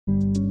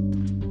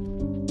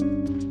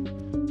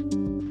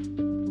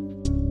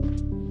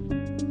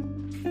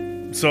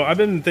So I've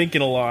been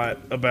thinking a lot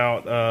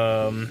about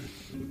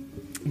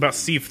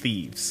Sea of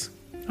Thieves.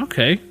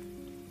 Okay.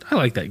 I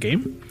like that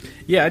game.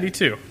 Yeah, I do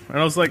too. And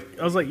I was like,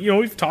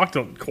 we've talked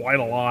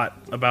quite a lot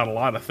about a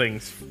lot of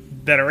things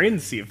that are in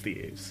Sea of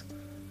Thieves,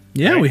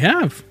 Yeah, Right. we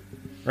have.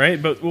 right?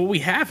 But what we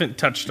haven't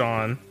touched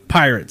on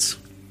Pirates.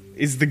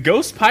 is the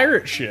ghost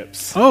pirate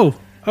ships. Oh,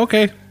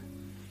 okay.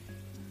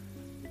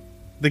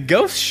 The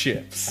ghost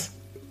ships.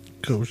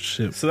 Ghost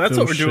ship. So that's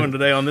what we're doing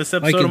today on this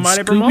episode Like of in My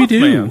Neighbor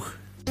Scooby-Doo. Mothman.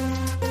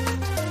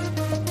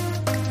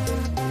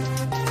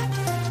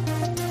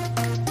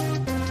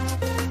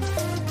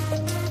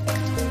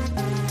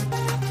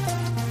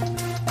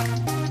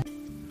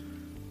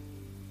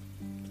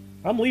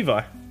 I'm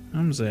Levi.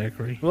 I'm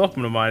Zachary.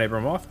 Welcome to My Neighbor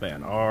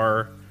Mothman,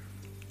 our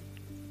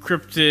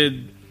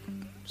cryptid,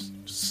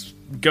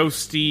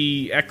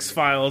 ghosty,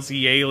 X-Files-y,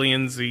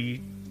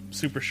 aliens-y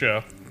super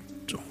show.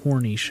 It's a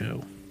horny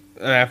show.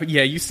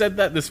 Yeah, you said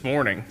that this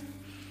morning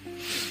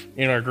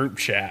in our group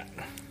chat.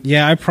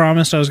 Yeah, I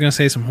promised I was going to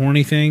say some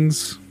horny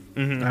things.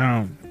 Mm-hmm. I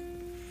don't.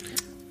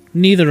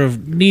 Neither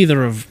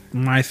of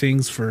my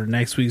things for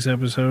next week's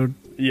episode.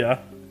 Yeah,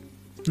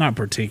 Not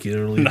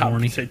particularly not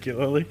horny.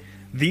 particularly.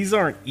 These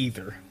aren't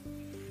either.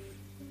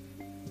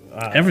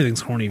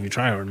 Everything's horny if you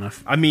try hard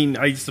enough. I mean,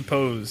 I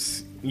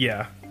suppose,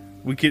 yeah.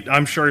 We could.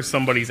 I'm sure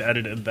somebody's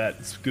edited that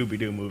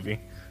Scooby-Doo movie.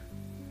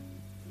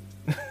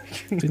 I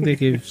think they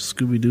gave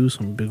Scooby-Doo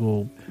some big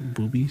old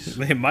boobies.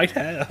 They might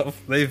have.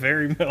 They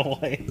very well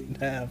might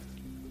have.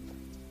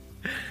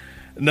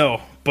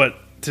 No, but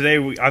today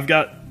I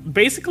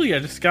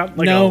just got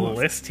like No. a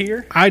list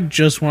here. I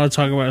just want to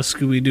talk about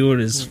Scooby-Doo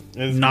and his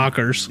His-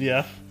 knockers.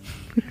 Yeah.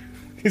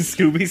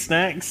 Scooby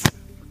snacks.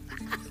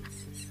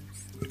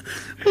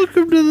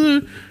 Welcome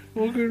to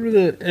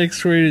the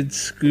X-rated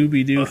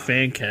Scooby-Doo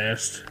fan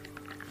cast.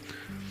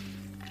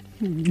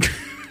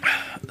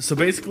 So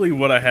basically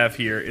what I have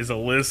here is a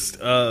list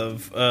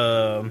of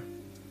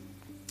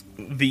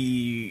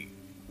the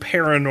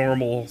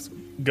paranormal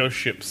ghost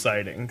ship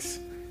sightings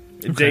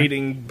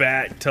dating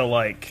back to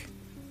like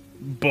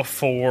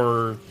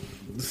before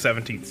the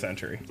 17th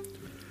century.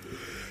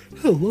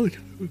 Oh, look.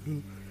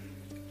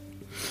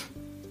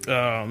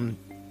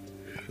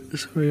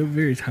 Sorry, I'm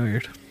very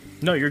tired.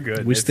 No, you're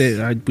good. We stayed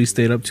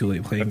up too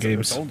late playing I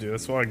games. told you.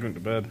 That's why I went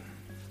to bed.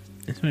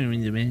 That's what I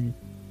mean.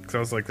 Because I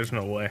was like, there's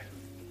no way.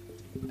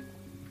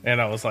 And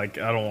I was like,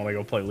 I don't want to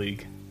go play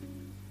League.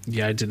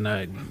 Yeah, I did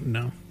not.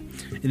 No.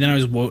 And then I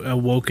was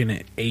awoken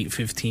at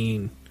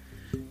 8:15.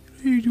 Hey,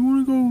 do you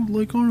want to go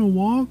like on a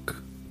walk?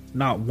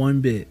 Not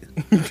one bit.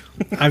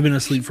 I've been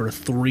asleep for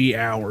 3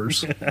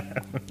 hours.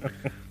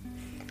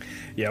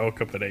 Yeah, I woke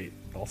up at 8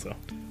 also.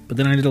 But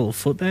then I did a little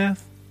foot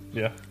bath.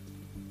 Yeah.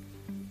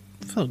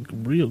 Felt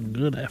real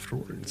good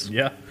afterwards.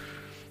 Yeah.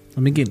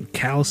 I've been getting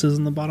calluses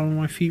in the bottom of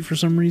my feet for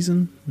some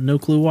reason. No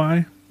clue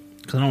why.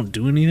 Because I don't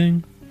do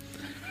anything.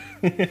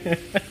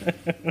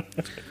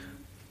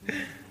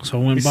 So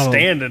I went and You're bought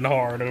standing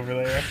hard over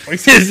there. Why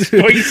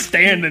you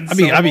standing I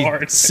so be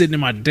hard? sitting in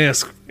my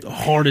desk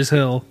hard as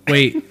hell.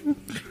 Wait.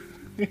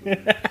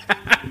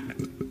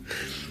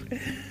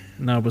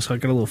 No, but so I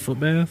got a little foot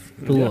bath.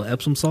 Put a little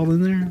Epsom salt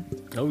in there.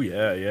 Oh,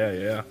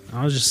 yeah.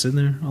 I was just sitting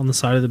there on the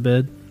side of the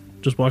bed,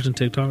 just watching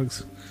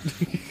TikToks.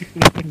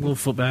 A little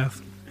foot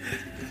bath.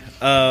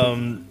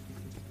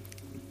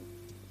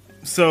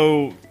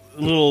 So,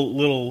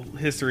 little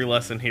history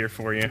lesson here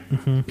for you.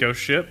 Ghost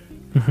ship,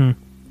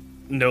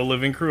 no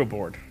living crew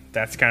aboard.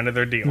 That's kind of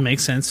their deal.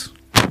 Makes sense.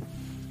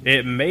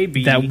 It may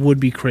be That would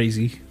be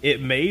crazy.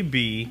 it may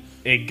be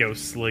a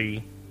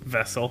ghostly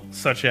vessel,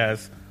 such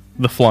as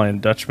the Flying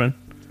Dutchman.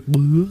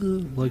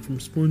 Like from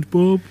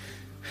SpongeBob.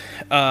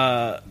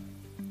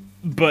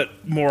 But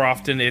more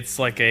often, it's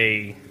like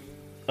a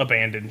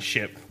abandoned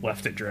ship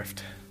left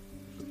adrift,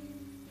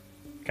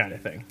 kind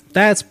of thing.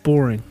 That's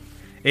boring.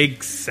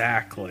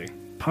 Exactly.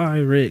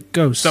 Pirate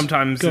ghost.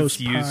 Sometimes Ghost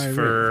it's used pirate.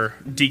 for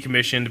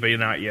decommissioned but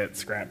not yet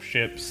scrapped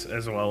ships,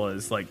 as well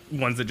as like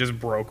ones that just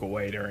broke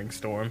away during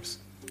storms.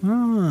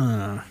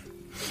 Ah.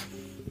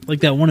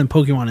 Like that one in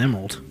Pokemon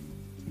Emerald.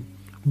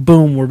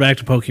 Boom, we're back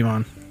to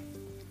Pokemon.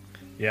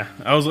 Yeah,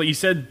 I was like, you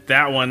said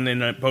that one in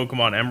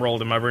Pokemon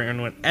Emerald, and my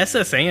brain went,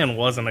 SS Anne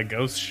wasn't a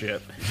ghost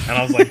ship, and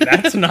I was like,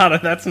 that's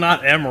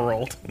not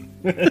Emerald.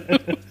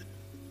 I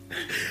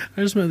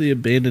just met the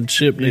abandoned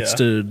ship next Yeah.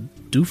 to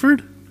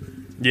Dewford?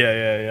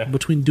 Yeah.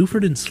 Between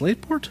Dewford and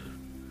Slateport?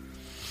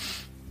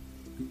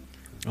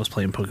 I was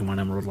playing Pokemon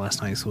Emerald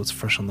last night, so it's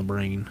fresh on the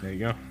brain. There you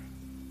go.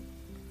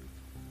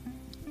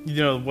 You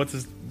know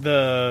what's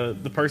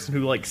the person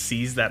who like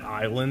sees that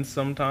island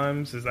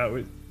sometimes? Is that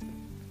what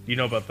you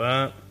know about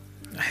that?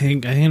 I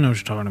think I know what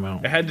you're talking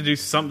about. It had to do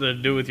something to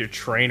do with your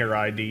trainer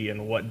ID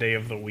and what day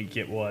of the week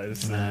it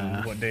was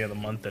and what day of the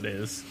month it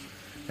is.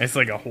 It's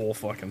like a whole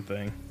fucking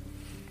thing.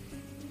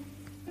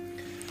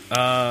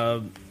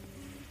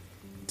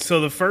 So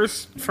the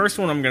first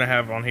one I'm gonna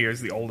have on here is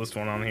the oldest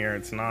one on here.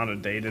 It's not a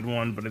dated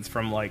one, but it's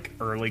from like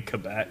early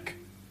Quebec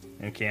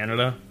in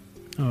Canada.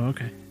 Oh,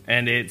 okay.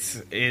 And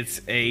it's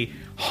a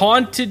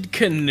haunted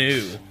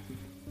canoe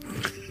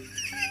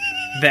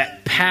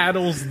that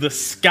paddles the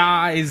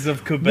skies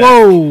of Quebec.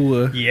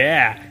 Whoa!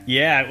 Yeah,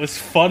 it was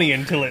funny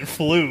until it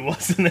flew,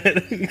 wasn't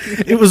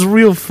it? It was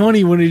real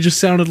funny when it just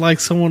sounded like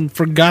someone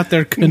forgot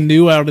their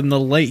canoe out in the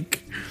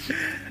lake.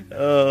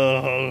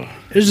 Oh,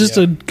 It's just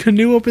a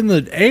canoe up in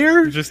the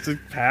air? just a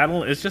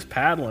paddle. It's just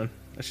paddling.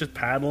 It's just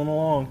paddling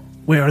along.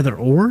 Wait, are there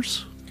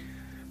oars?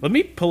 Let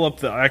me pull up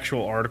the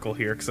actual article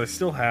here because I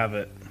still have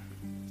it.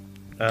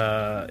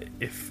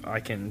 If I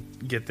can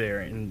get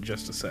there in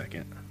just a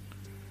second.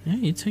 Yeah,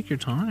 you take your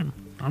time.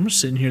 I'm just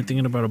sitting here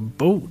thinking about a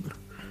boat.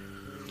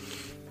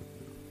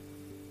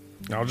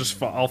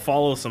 I'll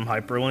follow some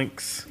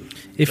hyperlinks.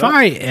 If Oh.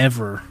 I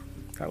ever...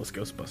 That was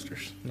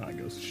Ghostbusters, not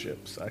Ghost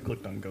Ships. I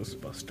clicked on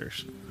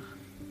Ghostbusters.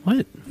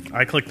 What?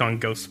 I clicked on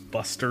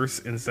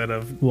Ghostbusters instead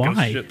of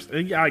Why? Ghost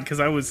Ships. Yeah, because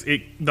the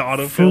For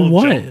autofill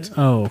what? jumped.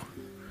 Oh.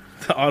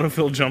 The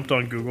autofill jumped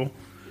on Google.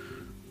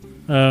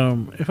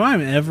 If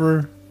I'm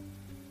ever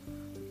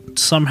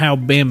somehow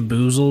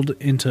bamboozled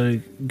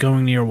into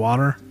going near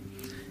water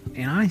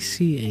and I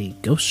see a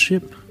ghost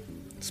ship,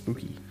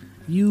 Spooky.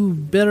 you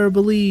better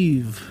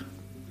believe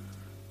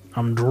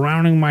I'm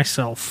drowning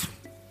myself.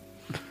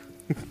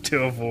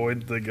 To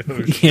avoid the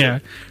ghost. Yeah,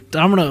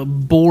 I'm gonna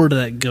board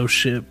that ghost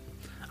ship.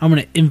 I'm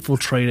gonna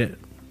infiltrate it.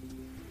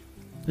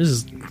 This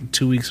is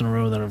 2 weeks in a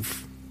row that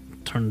I've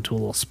turned into a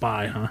little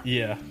spy, huh?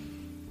 Yeah.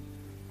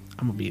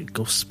 I'm gonna be a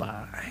ghost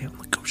spy on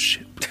the ghost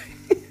ship.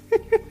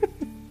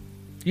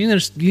 You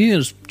think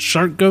there's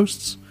shark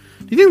ghosts?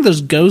 Do you think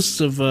there's ghosts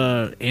of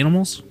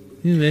animals?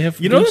 You think they have?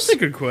 You know, ghosts? that's a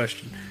good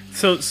question.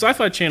 So,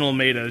 Sci-Fi Channel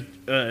made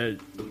a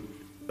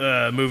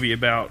movie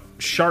about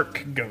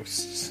shark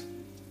ghosts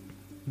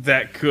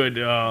that could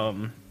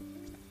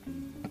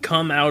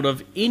come out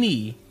of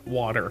any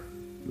water.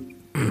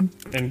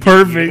 And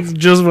Perfect,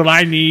 just what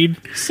I need.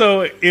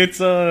 So it's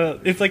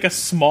like a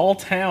small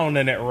town,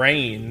 and it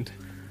rained,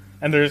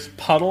 and there's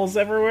puddles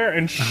everywhere,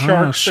 and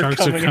sharks are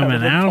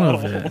coming out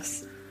of the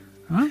puddles.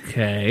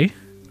 Okay.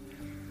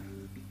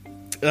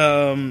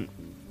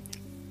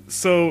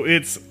 So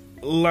it's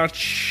La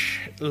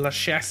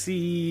Chasse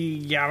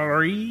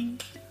Gallery,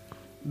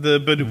 the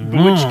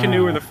Bewitched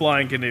Canoe or the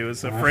Flying Canoe.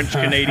 It's a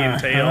French-Canadian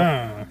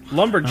tale.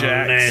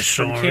 Lumberjacks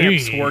from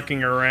camps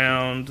working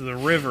around the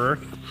river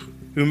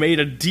who made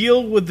a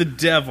deal with the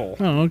devil.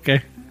 Oh,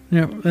 okay.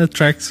 Yeah, that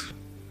tracks.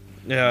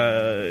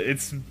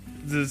 It's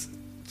this,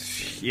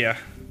 yeah.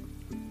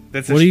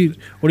 That's What do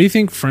you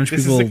think French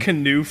This people? is a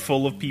canoe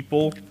full of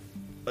people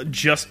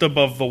just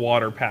above the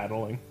water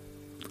paddling.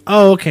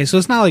 Oh, okay. So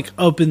it's not like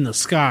up in the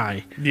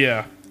sky.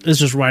 Yeah. It's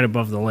just right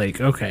above the lake.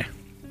 Okay.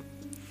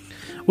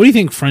 What do you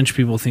think French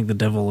people think the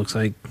devil looks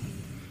like?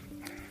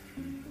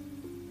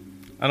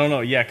 I don't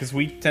know. Yeah, because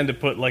we tend to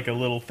put like a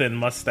little thin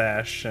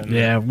mustache, and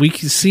Yeah, we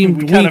can see.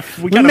 We kinda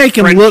make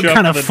him French look up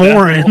kind of the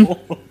foreign.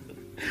 devil.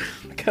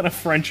 Kind of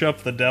French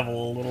up the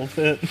devil a little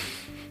bit.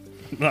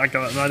 Not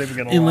even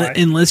gonna lie.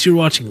 Unless you're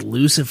watching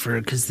Lucifer,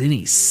 because then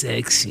he's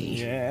sexy.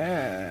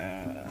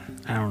 Yeah.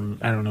 I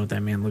don't know what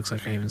that man looks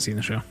like. I haven't seen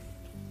the show.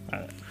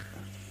 Uh,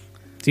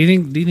 Do you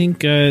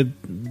think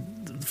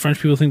French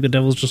people think the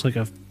devil's just like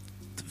a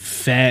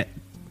fat,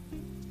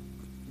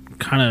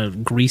 kind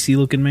of greasy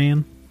looking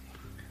man?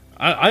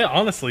 I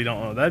honestly don't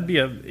know. That'd be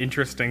an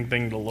interesting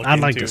thing to look into.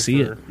 I'd like to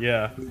see it.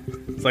 Yeah.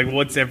 It's like,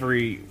 what's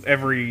every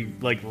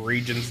like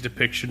region's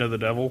depiction of the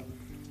devil?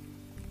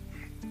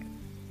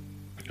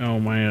 Oh,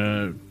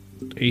 my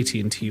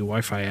AT&T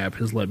Wi-Fi app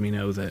has let me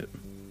know that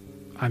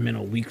I'm in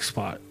a weak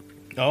spot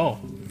Oh.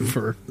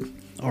 for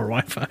our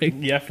Wi-Fi.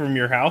 Yeah, from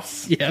your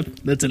house? Yeah,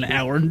 that's an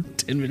hour and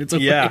 10 minutes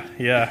away.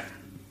 Yeah.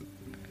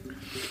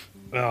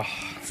 Ugh.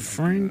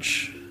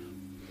 French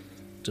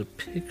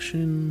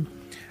depiction.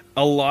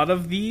 A lot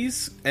of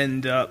these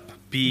end up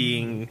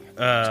being,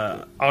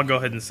 I'll go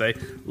ahead and say,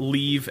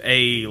 leave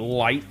a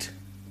light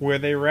where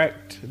they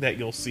wrecked that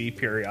you'll see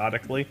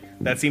periodically.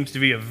 That seems to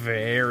be a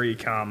very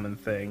common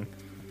thing.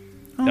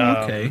 Oh,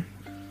 okay.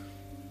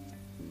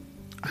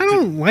 I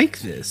don't like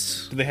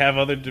this. Do they have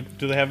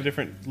do they have a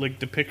different like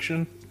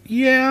depiction?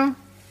 Yeah.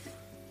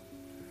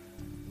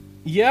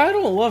 Yeah, I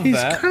don't love He's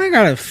that. kind of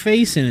got a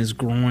face in his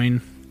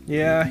groin.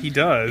 Yeah, he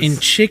does. And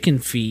chicken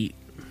feet.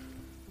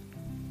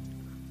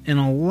 And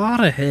a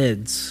lot of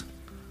heads.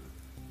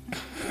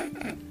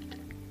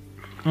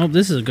 Oh,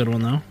 this is a good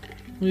one, though.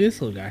 Look at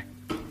this little guy.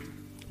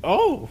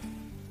 Oh,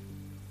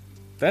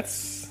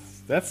 that's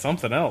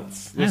something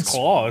else. Those That's-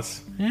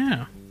 claws.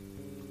 Yeah.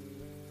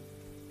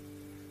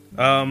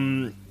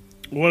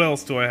 What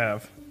else do I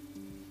have?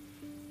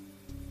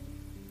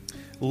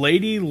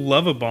 Lady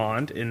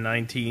Lovibond in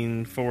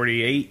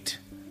 1948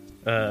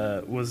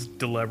 was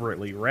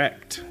deliberately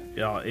wrecked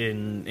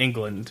in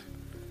England,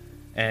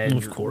 and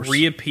Of course.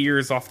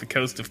 reappears off the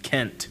coast of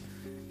Kent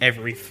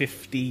every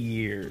 50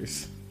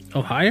 years.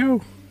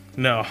 Ohio?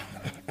 No.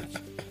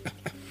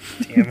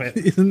 Damn it.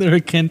 Isn't there a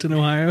Kent in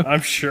Ohio?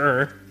 I'm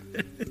sure.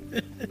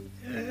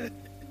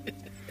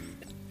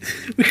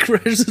 We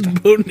crash this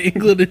boat in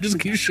England and just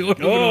keep showing up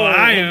in Oh.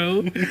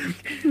 Ohio.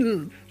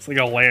 It's like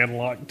a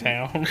landlocked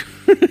town.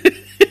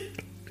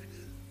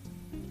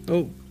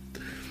 Oh.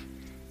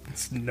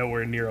 It's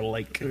nowhere near a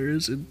lake. There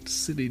is a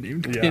city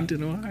named Yeah.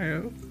 Canton,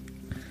 Ohio.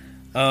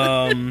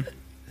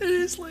 It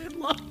is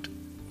landlocked.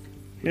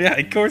 Yeah,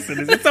 of course it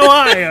is. It's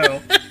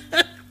Ohio.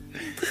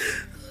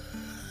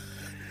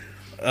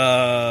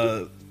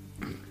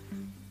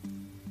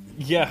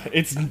 Yeah,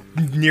 it's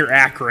near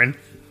Akron.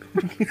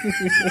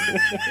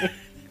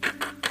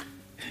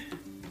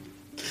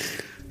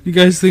 You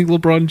guys think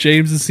LeBron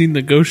James has seen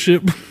the ghost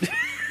ship?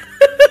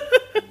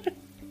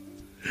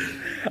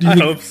 I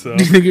hope so.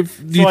 Do you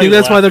think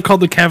that's why they're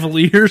called the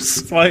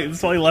Cavaliers?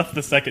 That's why he left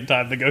the second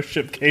time the ghost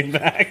ship came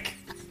back.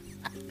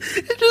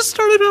 It just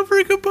started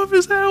hovering above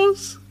his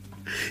house.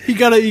 He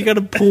got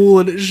a pool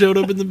and it showed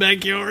up in the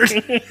backyard.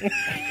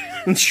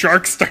 And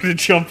sharks started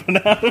jumping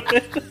out of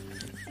it.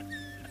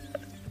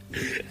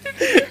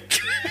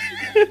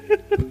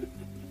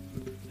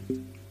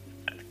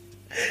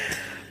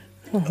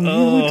 He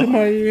went to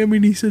Miami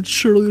and he said,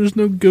 "Surely there's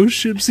no ghost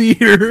ships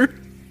here."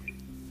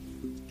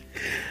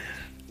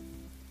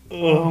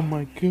 Oh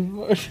my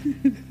god.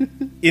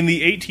 In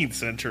the 18th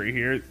century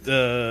here,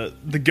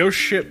 the ghost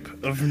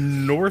ship of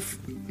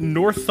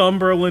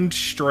Northumberland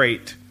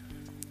Strait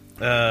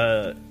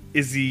appears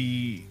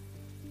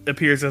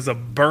as a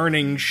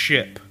burning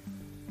ship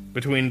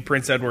between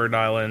Prince Edward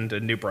Island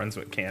and New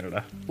Brunswick,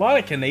 Canada. A lot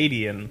of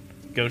Canadian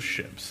ghost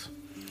ships.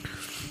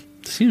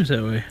 Seems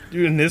that way.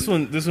 Dude, and this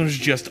one's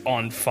just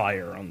on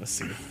fire on the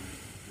sea.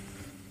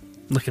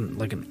 Like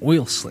an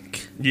oil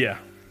slick. Yeah.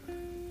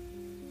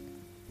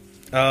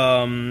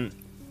 The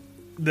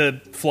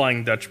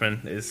Flying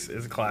Dutchman is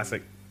a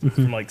classic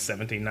from like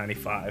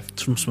 1795.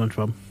 It's from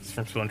SpongeBob. It's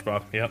from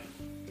SpongeBob. Yep.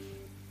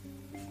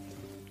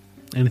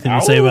 Anything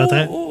to say about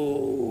that?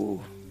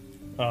 Oh,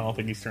 I don't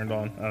think he's turned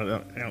on. I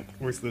don't know.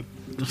 Where's the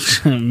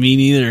Me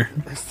neither.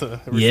 where's the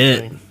Yeah.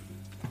 thing?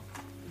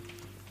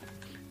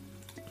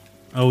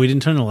 Oh, we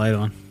didn't turn the light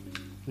on.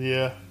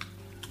 Yeah.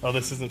 Oh,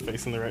 this isn't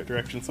facing the right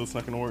direction, so it's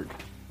not going to work.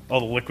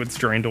 All the liquid's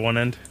drained to one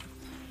end.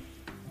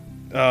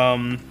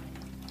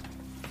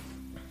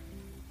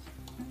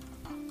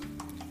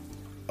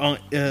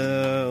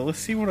 Let's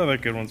see what other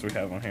good ones we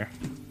have on here.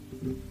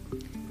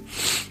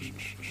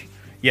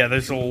 Yeah,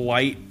 there's a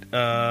light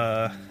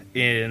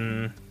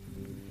in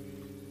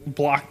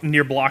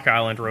near Block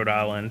Island, Rhode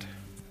Island,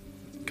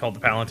 called the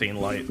Palatine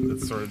Light.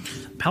 That's sort of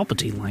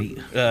Palpatine light.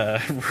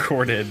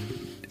 recorded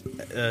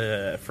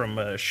from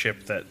a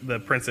ship that the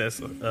Princess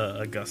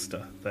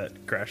Augusta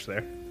that crashed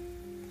there.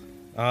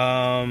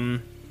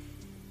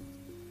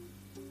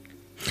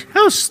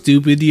 How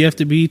stupid do you have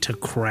to be to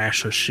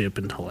crash a ship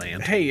into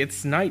land? Hey,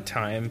 it's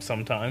nighttime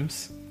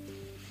sometimes,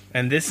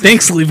 and this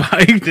Thanks,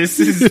 Levi. this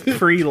is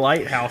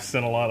pre-lighthouse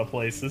in a lot of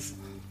places.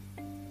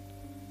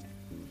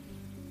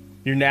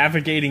 You're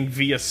navigating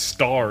via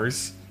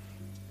stars.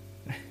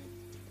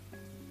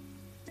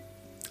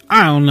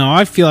 I don't know.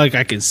 I feel like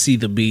I can see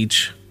the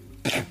beach.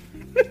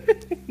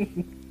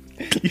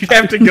 You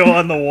have to go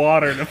on the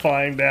water to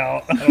find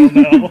out. I don't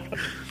know.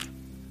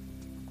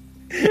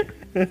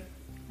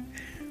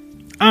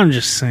 I'm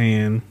just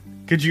saying.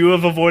 Could you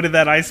have avoided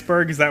that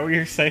iceberg? Is that what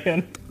you're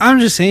saying?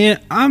 I'm just saying.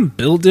 I'm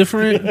built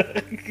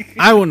different.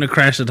 I wouldn't have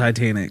crashed the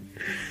Titanic.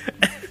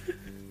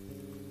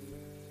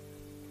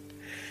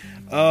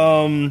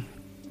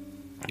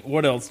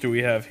 What else do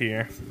we have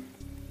here?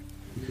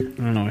 I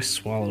don't know. I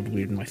swallowed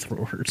weird and my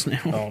throat hurts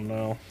now. Oh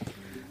no.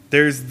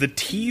 There's the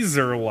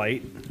teaser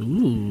light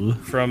Ooh.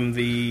 from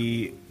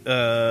the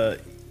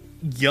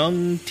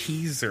young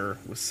teaser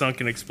was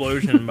sunk in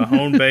explosion in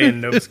Mahone Bay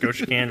in Nova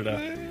Scotia,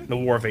 Canada, in the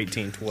War of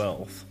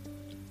 1812.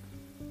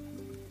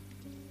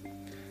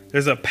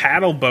 There's a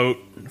paddle boat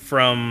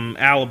from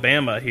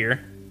Alabama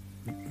here.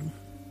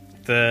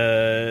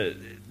 The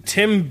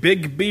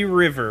Timbigbee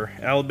River,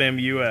 Alabama,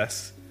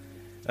 U.S.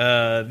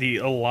 The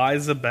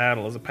Eliza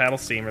Battle is a paddle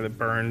steamer that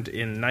burned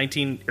in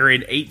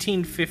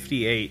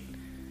 1858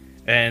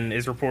 and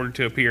is reported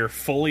to appear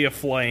fully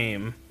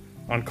aflame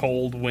on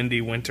cold,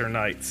 windy winter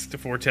nights to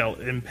foretell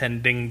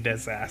impending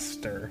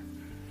disaster.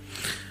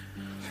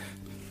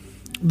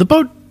 Did the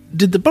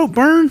boat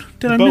burn?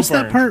 Did I miss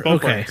that part?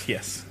 Boat Okay. burned,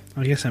 yes.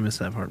 I guess I missed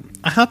that part.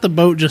 I thought the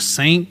boat just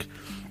sank,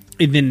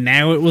 and then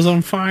now it was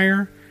on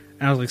fire.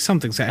 And I was like,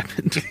 something's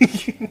happened.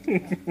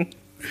 The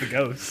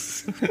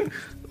ghosts.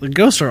 The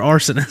ghosts are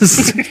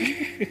arsonists.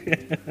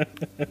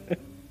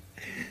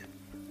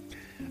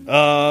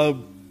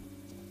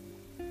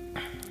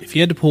 If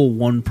you had to pull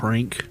one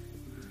prank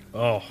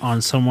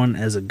on someone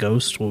as a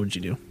ghost, what would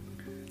you do?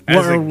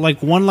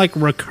 One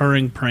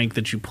recurring prank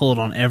that you pulled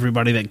on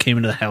everybody that came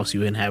into the house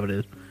you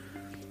inhabited.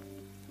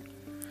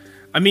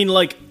 I mean,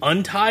 like,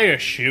 untie a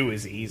shoe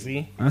is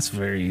easy. That's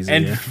very easy.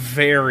 And yeah.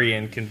 very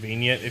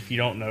inconvenient if you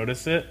don't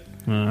notice it.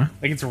 Like,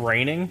 it's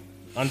raining,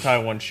 untie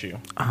one shoe.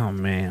 Oh,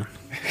 man.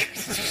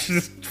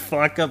 Just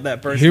fuck up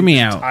that person's Hear me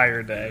out.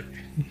 entire day.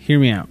 Hear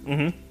me out.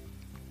 Mm-hmm.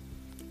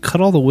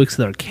 Cut all the wicks of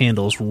their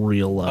candles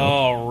real low.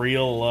 Oh,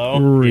 real low?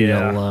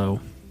 Real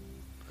low.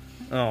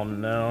 Oh,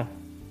 no.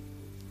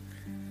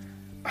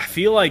 I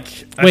feel like...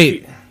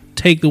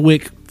 Take the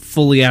wick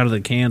fully out of the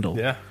candle.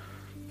 Yeah.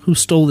 Who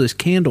stole this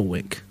candle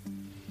wick?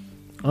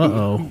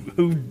 Uh-oh.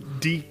 Who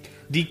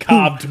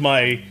decobbed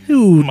my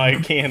Who- my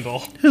candle.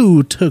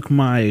 Who took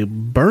my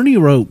Bernie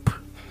rope?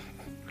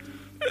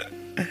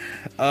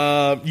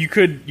 You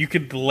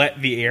could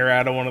let the air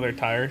out of one of their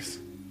tires,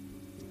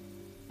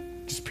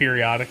 just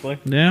periodically.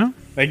 Yeah.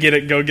 They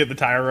go get the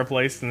tire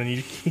replaced, and then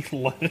you keep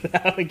letting it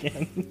out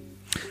again.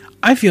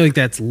 I feel like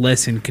that's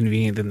less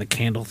inconvenient than the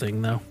candle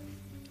thing, though.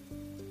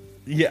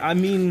 Yeah, I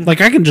mean, Like,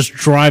 I can just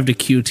drive to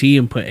QT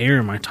and put air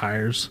in my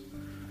tires.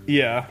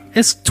 yeah.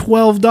 It's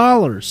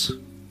 $12.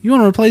 You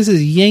want to replace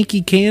this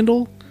Yankee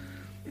candle?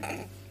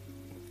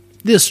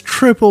 This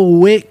triple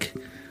wick?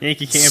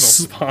 Yankee Candle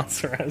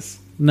sponsor us.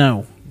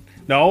 No.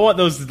 No, I want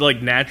those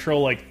like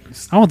natural, like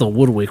I want the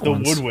Woodwick the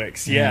ones.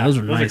 Woodwicks. Yeah, those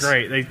are nice.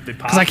 great. They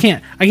pop. Because I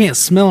can't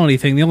smell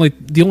anything. The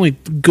only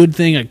good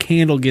thing a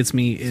candle gets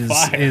me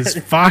is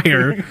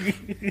fire.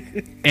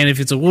 And if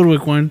it's a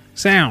Woodwick one,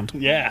 sound.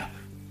 Yeah,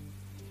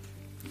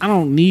 I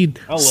don't need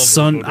I love those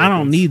sun. Woodwick I don't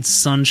ones. need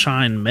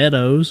Sunshine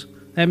Meadows.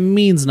 That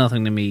means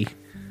nothing to me.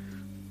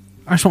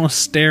 I just want to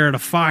stare at a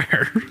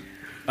fire.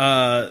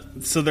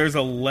 So there's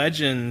a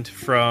legend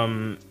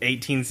from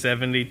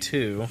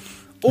 1872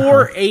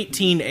 or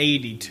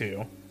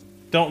 1882.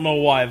 Don't know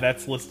why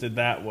that's listed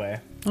that way.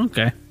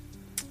 Okay.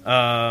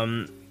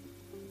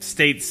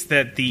 States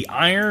that the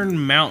Iron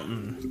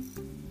Mountain,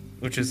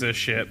 which is a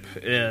ship,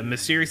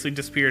 mysteriously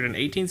disappeared in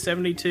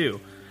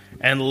 1872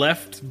 and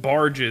left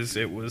barges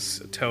it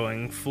was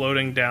towing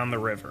floating down the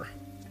river.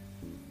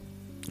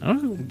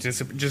 Oh,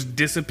 Just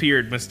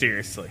disappeared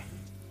mysteriously.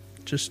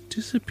 just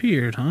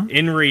disappeared, huh?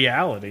 In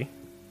reality,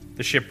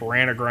 the ship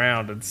ran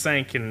aground and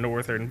sank in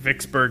northern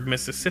Vicksburg,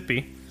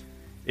 Mississippi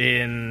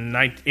in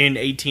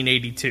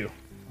 1882.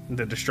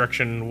 The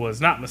destruction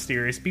was not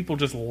mysterious. People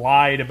just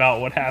lied about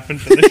what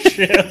happened to the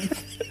ship.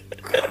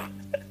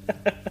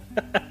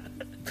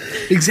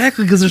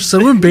 Exactly, because they're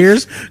so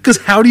embarrassed. Because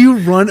how do you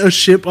run a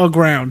ship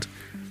aground?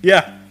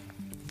 Yeah.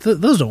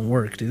 Those don't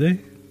work, do they?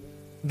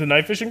 The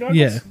night fishing goggles?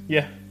 Yeah.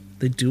 Yeah.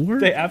 They do work?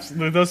 They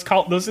absolutely those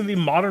are the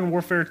Modern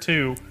Warfare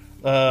 2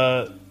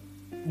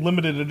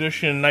 limited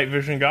edition night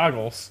vision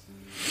goggles.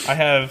 I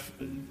have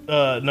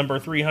number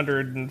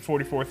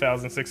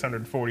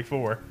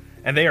 344,644,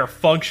 and they are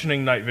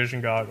functioning night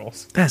vision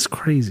goggles. That's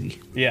crazy.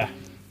 Yeah.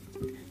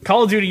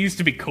 Call of Duty used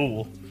to be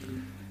cool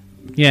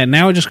Yeah,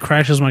 now it just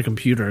crashes my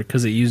computer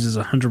because it uses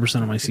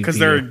 100% of my CPU. because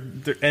they're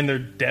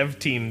dev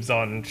teams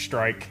on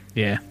strike.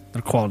 Yeah,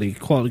 they're quality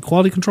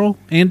control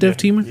and dev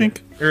team, I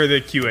think. Yeah. Or the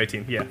QA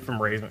team, yeah, from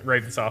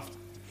Ravensoft.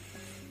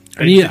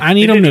 I need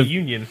They them did a to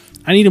union.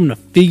 I need them to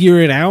figure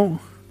it out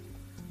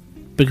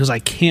because I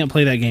can't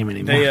play that game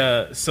anymore.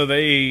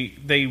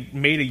 They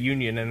made a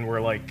union and were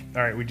like,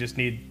 all right, we just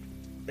need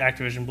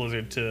Activision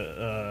Blizzard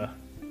to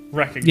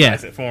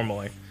recognize it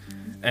formally.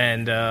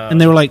 And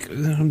they were like,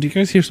 "Do you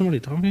guys hear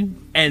somebody talking?"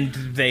 and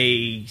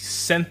they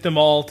sent them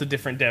all to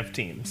different dev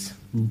teams.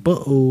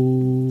 But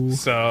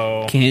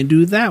So can't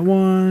do that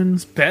one.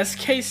 best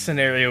case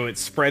scenario, it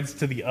spreads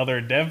to the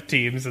other dev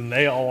teams, and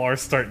they all are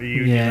starting to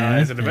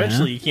unionize, and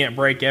eventually you can't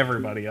break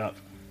everybody up.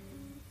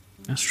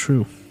 That's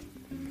true.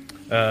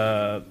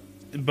 But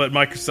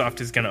Microsoft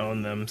is going to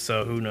own them,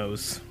 so who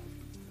knows?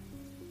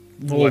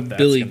 what that's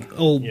Billy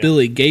gonna- yeah.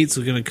 Billy Gates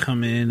is going to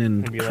come in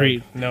and Be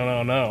create.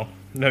 like,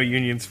 no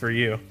unions for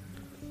you.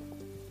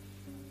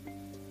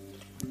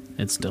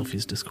 It's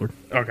Delphi's Discord.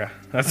 Okay,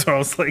 that's what I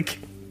was like.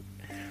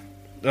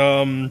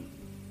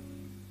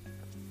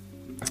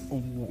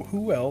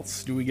 Who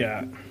else do we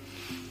got?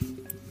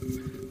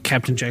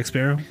 Captain Jack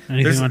Sparrow.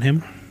 Anything There's- on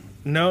him?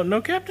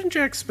 No Captain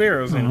Jack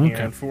Sparrow's in Oh, here,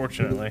 okay.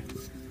 unfortunately.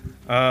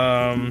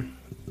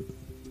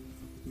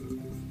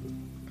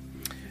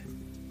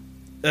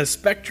 A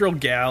spectral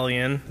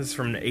galleon, this is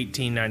from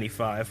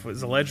 1895,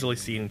 was allegedly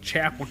seen in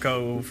Chapel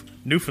Cove,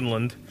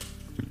 Newfoundland.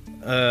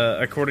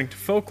 According to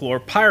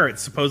folklore,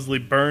 pirates supposedly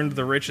burned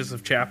the riches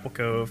of Chapel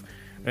Cove,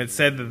 and it's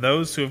said that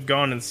those who have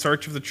gone in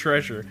search of the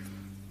treasure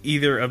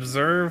either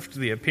observed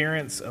the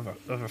appearance of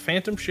a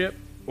phantom ship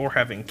or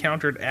have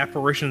encountered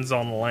apparitions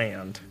on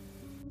land.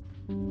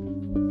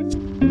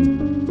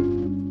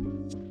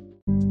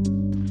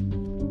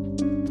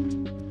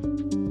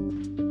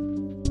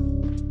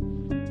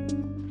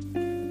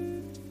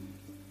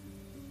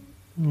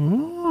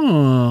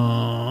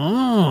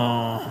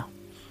 Oh.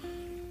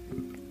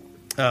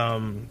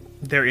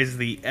 There is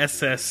the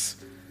SS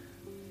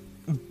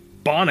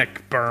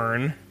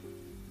Bannockburn,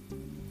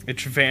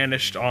 which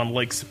vanished on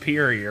Lake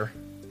Superior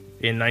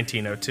in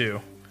 1902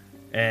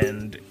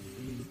 and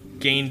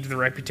gained the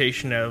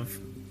reputation of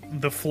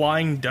the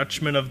Flying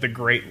Dutchman of the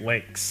Great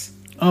Lakes.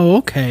 Oh,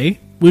 okay.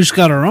 We just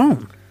got our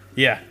own.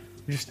 Yeah,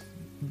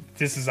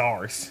 this is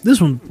ours.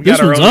 This We one's got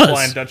our own us.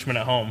 Flying Dutchman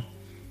at home.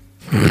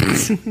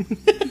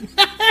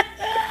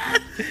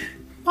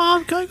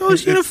 Mom, can I go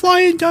see the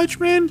Flying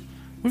Dutchman?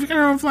 We've got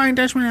our own Flying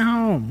Dutchman at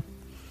home.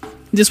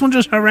 This one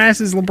just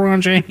harasses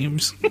LeBron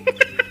James.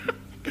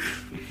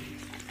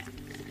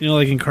 You know,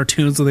 like in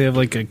cartoons where they have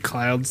like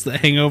clouds that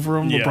hang over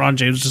them. Yeah. LeBron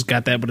James just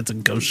got that, but it's a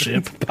ghost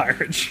ship.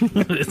 Pirate ship.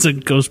 It's a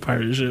ghost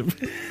pirate ship.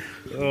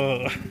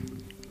 Ugh.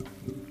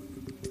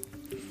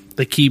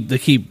 They keep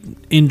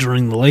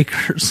injuring the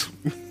Lakers.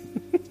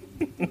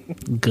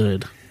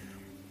 Good.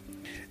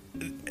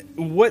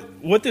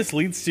 What this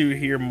leads to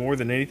here more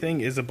than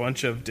anything is a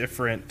bunch of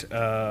different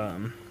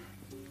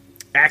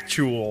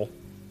actual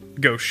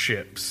ghost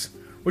ships,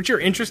 which are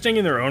interesting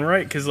in their own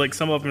right, because like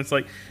some of them it's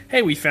like,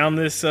 hey, we found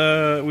this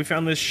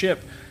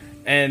ship,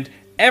 and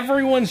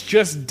everyone's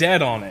just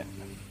dead on it.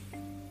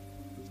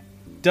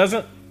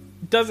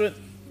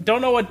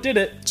 Don't know what did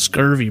it.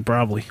 Scurvy,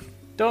 probably.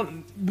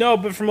 Don't know,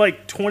 but from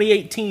like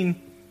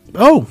 2018.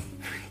 Oh,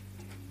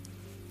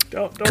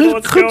 Don't know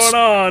what's going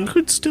on.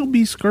 Could still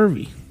be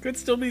scurvy. Could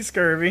still be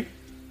scurvy.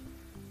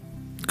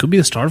 Could be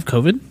the start of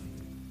COVID.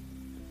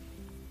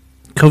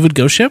 COVID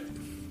ghost ship?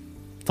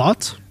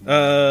 Thoughts?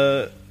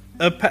 A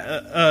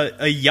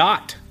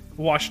yacht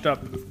washed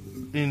up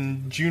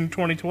in June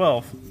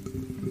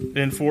 2012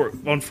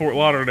 on Fort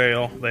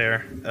Lauderdale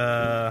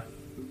there,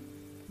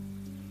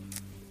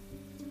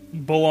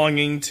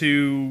 belonging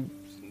to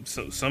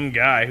some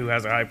guy who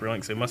has a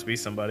hyperlink, so it must be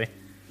somebody.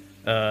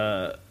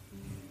 But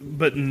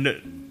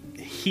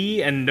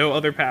he and no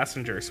other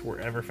passengers were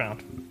ever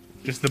found.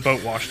 Just the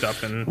boat washed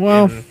up in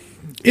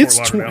it's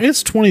Fort Lauderdale.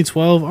 it's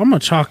 2012. I'm gonna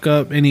chalk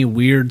up any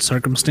weird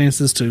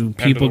circumstances to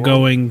people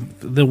going,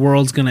 the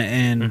world's gonna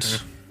end.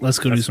 Mm-hmm. Let's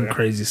go do some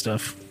crazy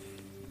stuff.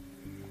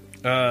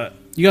 You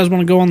guys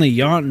want to go on the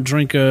yacht and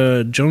drink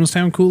a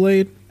Jonestown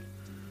Kool-Aid?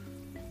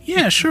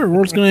 Yeah, sure.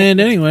 World's gonna end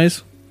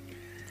anyways.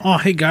 Oh,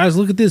 hey guys,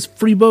 look at this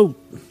free boat.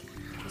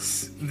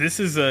 This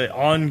is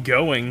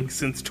ongoing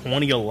since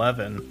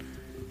 2011.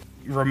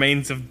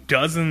 Remains of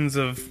dozens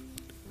of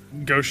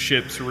ghost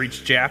ships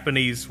reach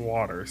Japanese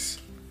waters.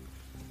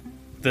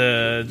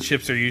 The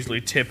ships are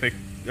usually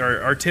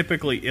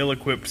typically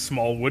ill-equipped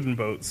small wooden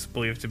boats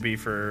believed to be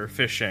for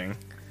fishing.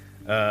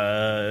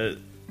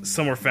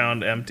 Some were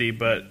found empty,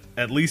 but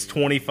at least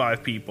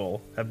 25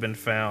 people have been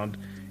found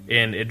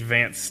in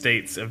advanced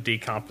states of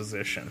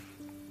decomposition.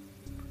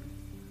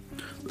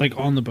 Like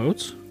on the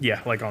boats?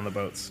 Yeah, like on the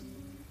boats.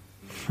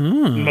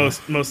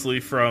 Mostly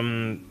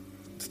from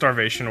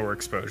starvation or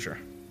exposure.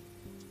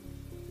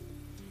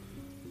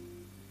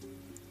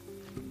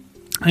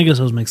 I guess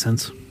those make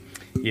sense.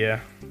 Yeah.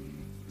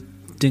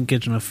 Didn't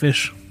catch enough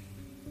fish.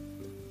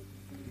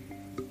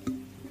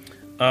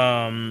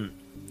 In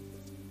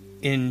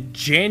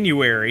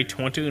January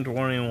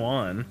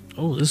 2021...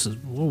 Oh, this is...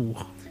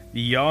 Whoa.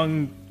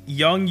 Young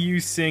Yu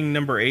Sing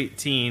number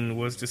 18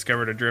 was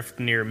discovered adrift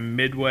near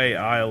Midway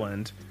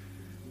Island,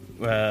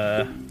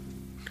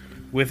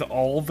 with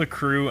all the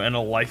crew and a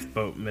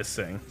lifeboat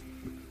missing,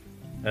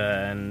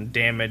 and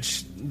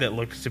damage that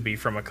looked to be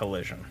from a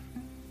collision.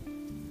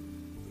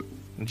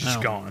 And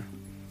just gone.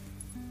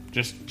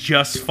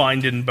 Just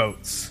finding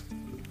boats.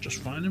 Just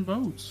finding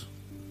boats.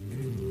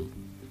 And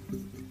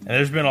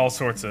there's been all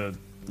sorts of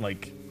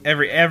like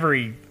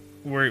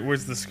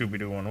where's the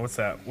Scooby-Doo one? What's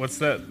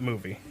that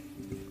movie?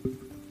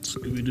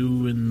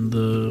 Scooby-Doo and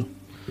the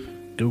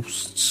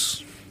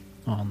ghosts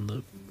on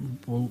the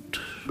boat.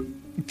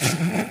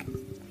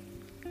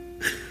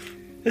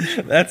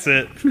 That's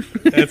it.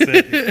 That's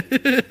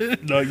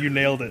it. No, you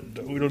nailed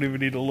it. We don't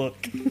even need to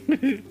look.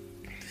 Here,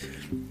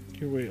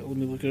 wait. Let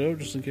me look it up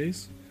just in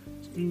case.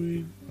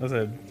 Scooby. That's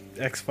a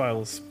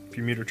X-Files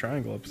Bermuda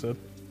Triangle episode.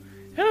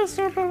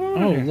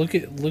 Oh, look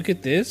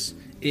at this.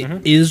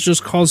 It is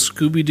just called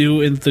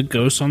Scooby-Doo and the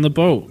Ghosts on the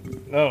Boat.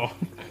 Oh.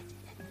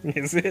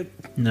 Is it?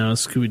 No,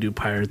 Scooby-Doo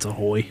Pirates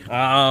Ahoy.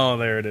 Oh,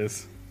 there it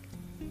is.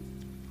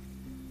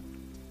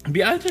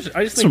 Yeah, I just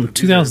It's think from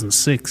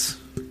 2006.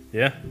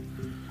 Yeah.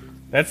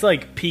 That's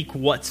like peak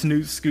What's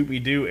New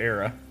Scooby-Doo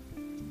era.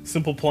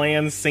 Simple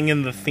Plans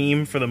singing the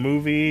theme for the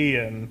movie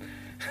and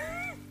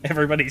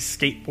everybody's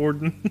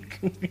skateboarding.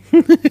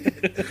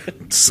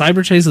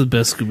 Cyber Chase is the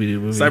best Scooby-Doo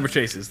movie. Cyber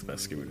Chase is the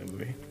best Scooby-Doo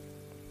movie.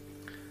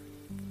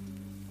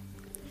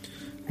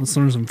 Let's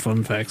learn some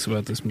fun facts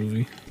about this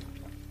movie.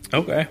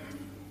 Okay.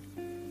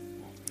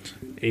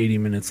 80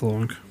 minutes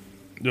long.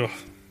 Ugh.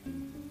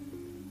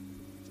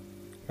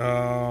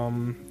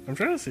 I'm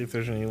trying to see if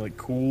there's any like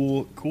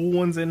cool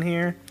ones in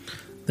here.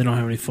 They don't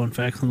have any fun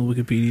facts on the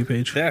Wikipedia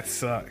page. That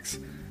sucks.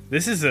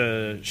 This is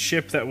a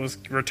ship that was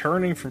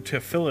returning to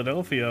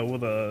Philadelphia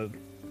with a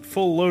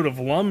full load of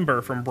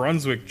lumber from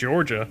Brunswick,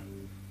 Georgia.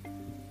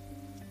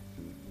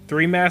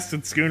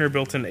 3-masted schooner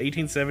built in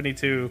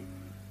 1872.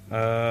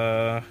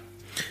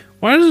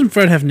 Why doesn't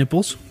Fred have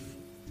nipples?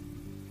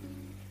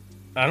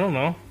 I don't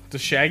know.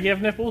 Does Shaggy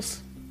have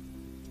nipples?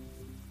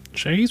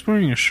 Shaggy's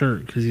wearing a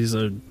shirt because he's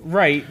a...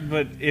 Right,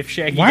 but if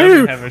Shaggy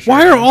doesn't have a shirt...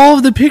 Why are all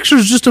of the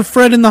pictures just of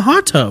Fred in the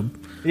hot tub?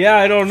 Yeah,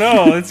 I don't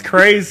know. It's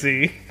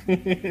crazy. I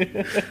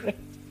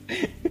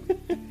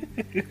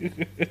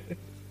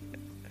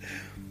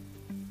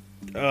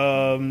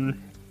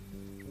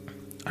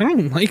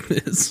don't like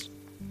this.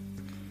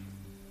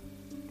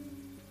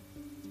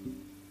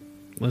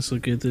 Let's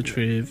look at the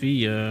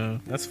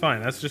trivia. That's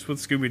fine. That's just what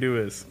Scooby-Doo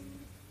is.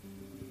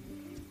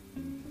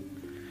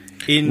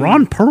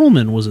 Ron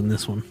Perlman was in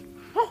this one.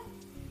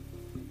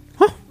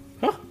 How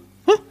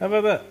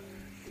about that?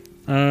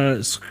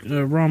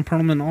 Ron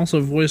Perlman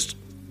also voiced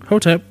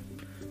Hotep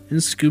in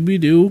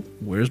Scooby-Doo,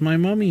 Where's My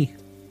Mummy?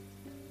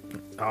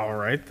 All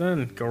right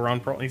then, go around.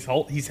 He's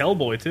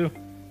Hellboy too.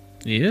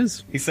 He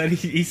is. He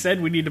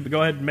said we need to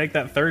go ahead and make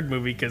that third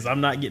movie because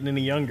I'm not getting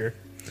any younger.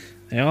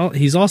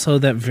 He's also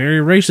that very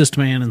racist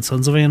man in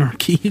Sons of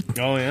Anarchy.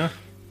 Oh yeah.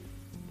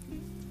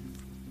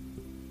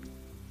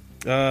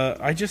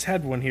 I just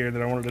had one here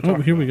that I wanted to talk.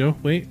 Oh, here we go.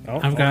 Wait,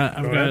 I've got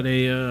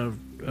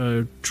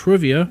a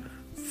trivia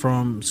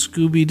from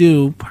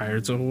Scooby-Doo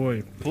Pirates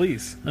Ahoy.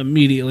 Please.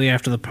 Immediately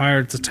after the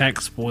pirates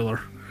attack,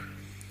 spoiler.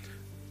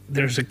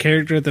 There's a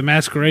character at the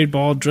masquerade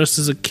ball dressed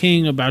as a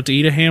king about to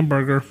eat a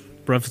hamburger,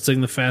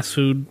 referencing the fast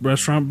food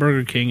restaurant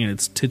Burger King and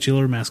its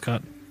titular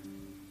mascot.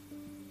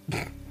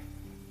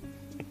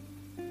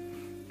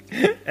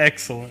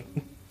 Excellent.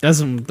 That's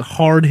some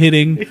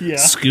hard-hitting Yeah.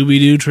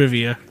 Scooby-Doo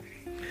trivia.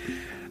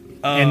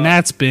 And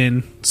that's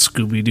been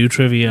Scooby-Doo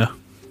trivia.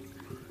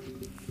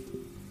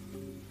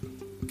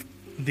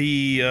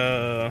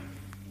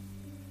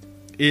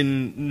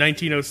 In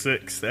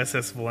 1906,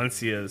 SS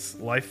Valencia's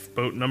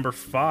lifeboat number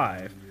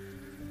 5.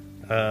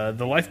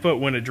 The lifeboat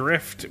went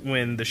adrift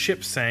when the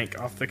ship sank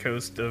off the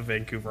coast of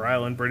Vancouver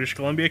Island, British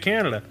Columbia,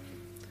 Canada.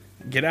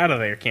 Get out of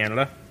there,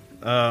 Canada.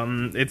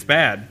 It's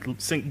bad.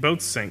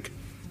 Boats sink.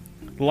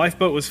 The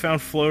lifeboat was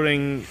found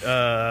floating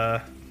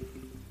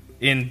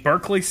in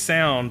Barclay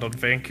Sound on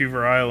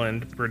Vancouver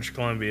Island, British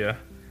Columbia,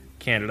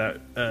 Canada,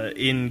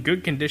 in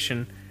good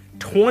condition.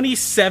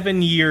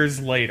 27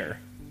 years later,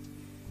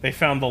 they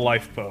found the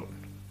lifeboat.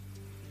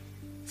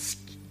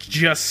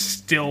 Just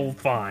still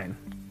fine.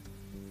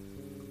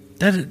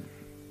 That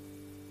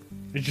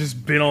It's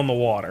just been on the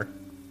water.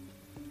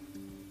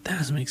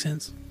 doesn't make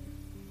sense.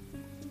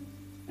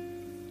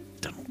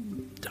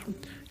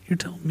 You're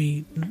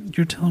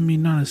telling me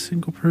not a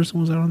single person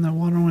was out on that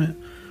water and went,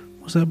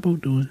 what's that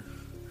boat doing?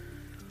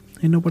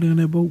 Ain't nobody on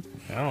that boat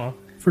I don't know.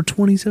 for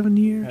 27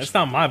 years. It's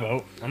not my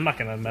boat. I'm not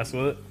gonna mess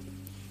with it.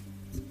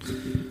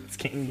 It's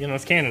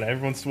Canada.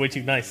 Everyone's way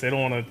too nice. They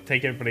don't want to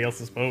take everybody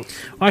else's boat.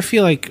 I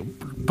feel like,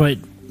 but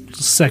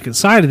second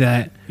side of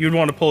that, You'd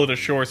want to pull it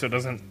ashore so it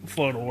doesn't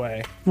float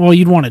away. well,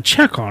 you'd want to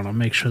check on them,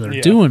 make sure they're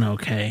Yeah. doing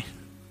okay.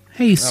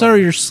 Hey, sir,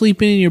 you're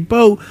sleeping in your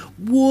boat.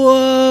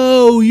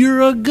 Whoa,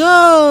 you're a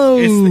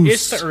ghost.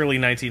 It's the early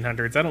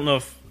 1900s. I don't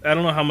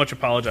know how much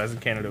apologizing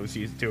Canada was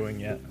doing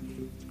yet.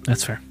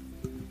 That's fair.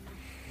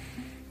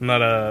 I'm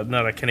not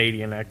a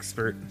Canadian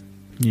expert.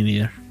 Me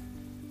neither.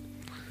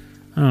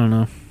 I don't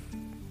know.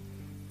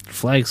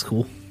 Flag's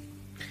cool.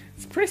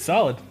 It's pretty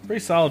solid. Pretty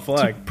solid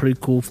flag. Pretty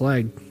cool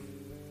flag.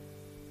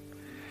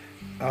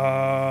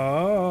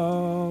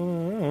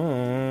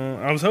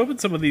 I was hoping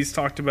some of these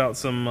talked about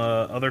some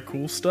other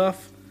cool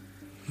stuff,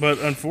 but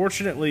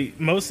unfortunately,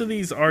 most of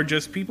these are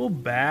just people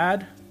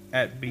bad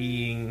at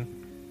being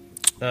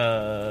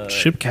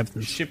Ship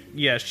captains.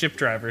 ship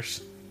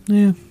drivers.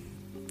 Yeah.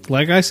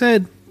 Like I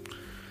said,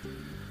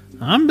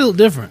 I'm built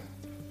different.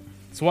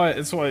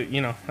 That's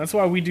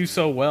why we do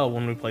so well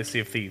when we play Sea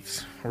of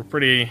Thieves. We're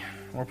pretty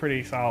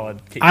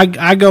solid.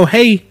 I go,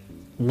 hey,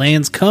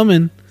 land's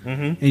coming,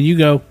 and you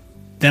go,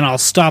 then I'll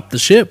stop the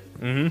ship,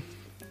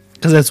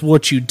 because that's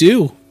what you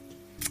do.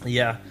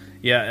 Yeah,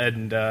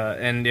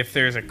 and if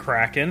there's a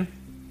kraken,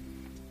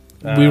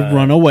 We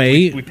run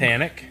away. we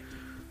panic.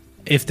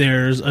 If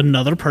there's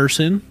another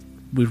person,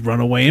 we run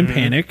away and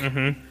panic.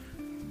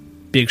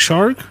 Big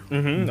shark,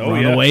 run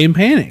away and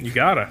panic. You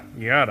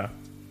gotta.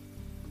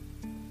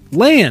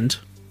 Land,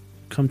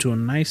 come to a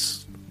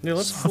nice, Yeah,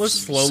 let's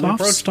slowly soft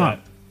approach stop.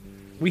 that.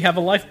 We have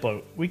a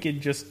lifeboat. We could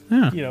just,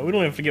 Yeah. we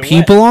don't have to get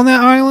People wet. on that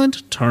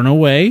island, turn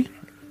away.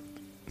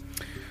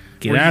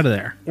 Get out of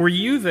there. Were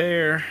you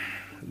there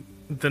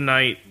the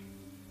night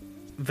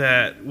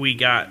that we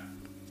got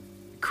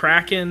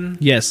Kraken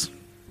Yes.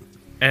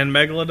 and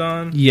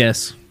Megalodon?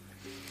 Yes.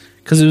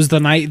 Because it was the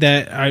night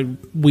that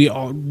we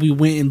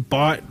went and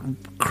bought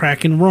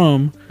Kraken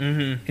rum,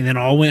 and then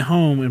all went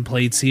home and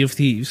played Sea of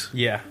Thieves.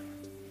 Yeah.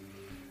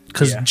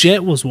 Because Yeah.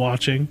 Jet was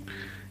watching,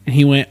 and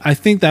he went, I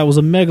think that was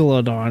a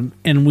Megalodon.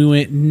 And we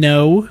went,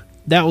 no,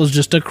 that was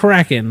just a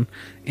Kraken.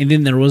 And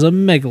then there was a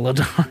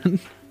Megalodon.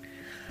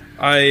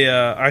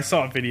 I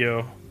saw a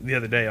video the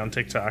other day on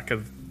TikTok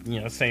of,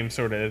 same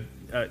sort of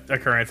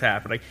occurrence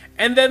happening.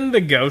 And then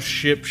the ghost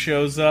ship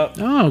shows up,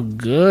 Oh,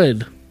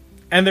 good.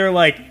 and they're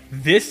like,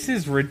 this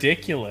is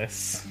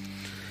ridiculous.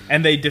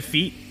 And they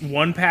defeat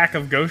one pack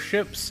of ghost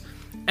ships,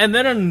 and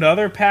then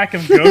another pack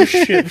of ghost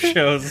ships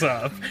shows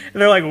up.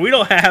 And they're like, we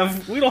don't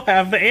have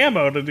the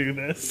ammo to do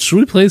this. Should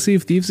we play Sea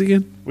of Thieves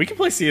again? We can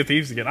play Sea of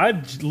Thieves again.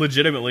 I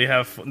legitimately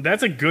have fun.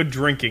 That's a good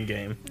drinking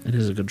game. It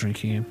is a good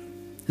drinking game.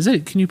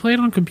 Can you play it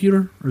on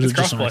computer? Or is It's it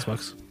just on crossplay.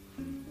 Xbox?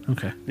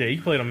 Okay. Yeah, you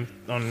can play it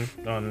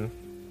on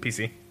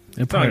PC.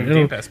 It'll on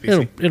Game Pass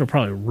PC. it'll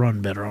probably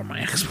run better on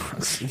my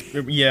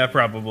Xbox. Yeah,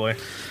 probably.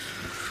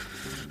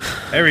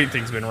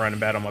 Everything's been running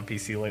bad on my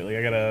PC lately.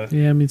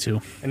 Yeah, me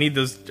too. I need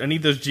those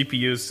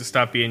GPUs to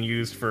stop being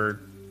used for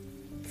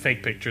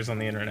fake pictures on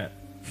the internet.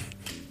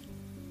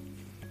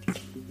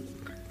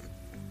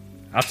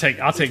 I'll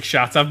take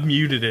shots. I've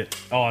muted it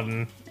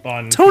on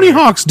Tony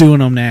Hawk's doing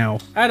them now.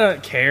 I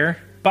don't care.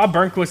 Bob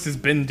Burnquist has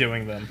been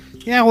doing them.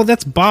 Yeah, well,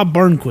 that's Bob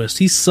Burnquist.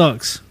 He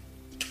sucks.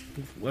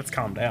 Let's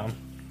calm down.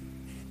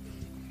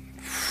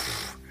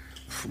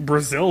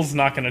 Brazil's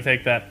not going to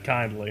take that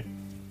kindly.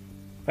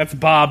 That's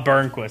Bob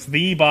Burnquist.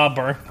 The Bob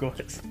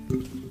Burnquist.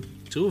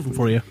 2 of them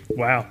for you.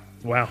 Wow.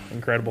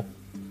 Incredible.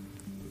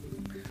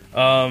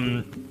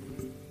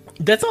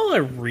 That's all I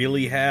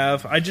really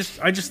have. I just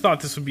thought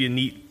this would be a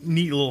neat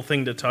little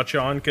thing to touch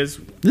on, because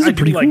This is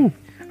pretty cool.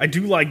 I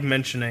do like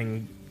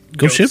mentioning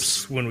Ghost ghosts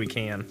ships? when we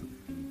can,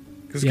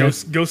 because Yeah.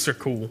 ghosts are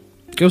cool.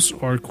 Ghosts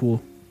are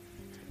cool.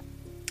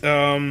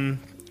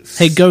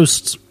 Hey,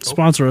 Ghosts,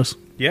 sponsor us.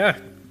 yeah,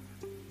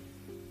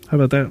 How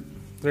about that?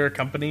 is there a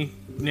company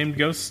named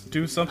Ghosts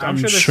do something? I'm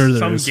sure there's sure there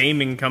some is.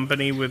 gaming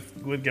company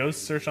with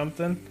ghosts or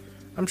something.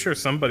 I'm sure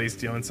somebody's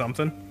doing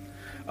something.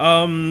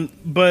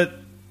 But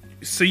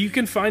so you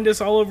can find us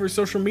all over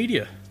social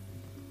media.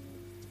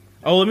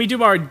 Oh, let me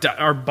do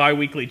our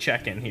bi-weekly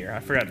check-in here.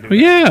 I forgot to do Oh, that.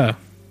 yeah.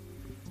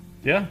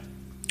 Yeah.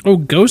 Oh,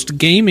 Ghost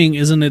Gaming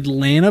is an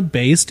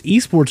Atlanta-based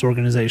esports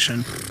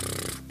organization.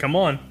 Come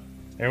on.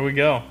 There we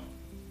go.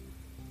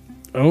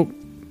 Oh,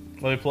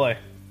 Let me play.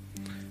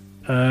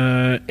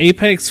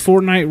 Apex,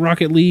 Fortnite,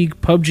 Rocket League,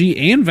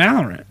 PUBG, and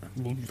Valorant.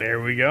 There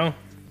we go.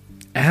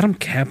 Adam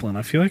Kaplan.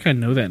 I feel like I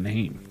know that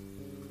name.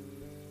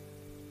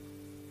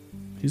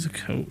 He's a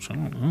coach. I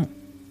don't know.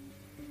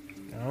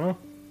 Oh.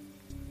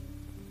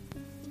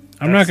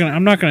 I'm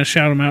not gonna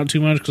shout them out too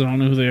much because I don't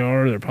know who they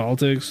are. Their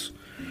politics.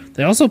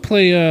 They also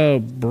play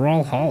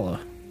Brawlhalla,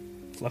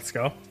 Let's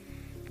go.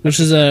 which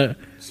is a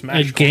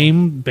Smash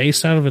game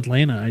based out of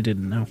Atlanta. I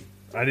didn't know.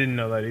 I didn't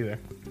know that either.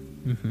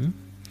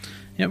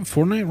 Yep,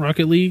 Fortnite,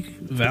 Rocket League,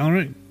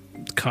 Valorant,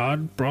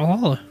 COD,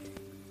 Brawlhalla.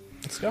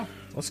 Let's go.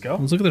 Let's go.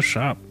 Let's look at their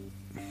shop.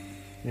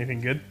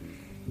 Anything good?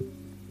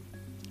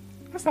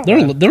 That's not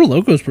bad. Their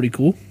logo is pretty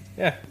cool.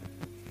 Yeah.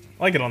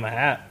 I like it on the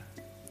hat.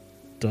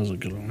 Does look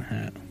good on the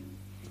hat.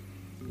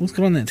 What's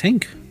good on that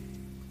tank?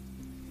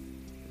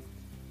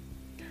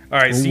 All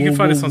right, so you can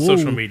find us on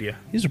social media.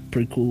 These are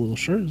pretty cool little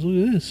shirts.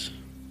 Look at this.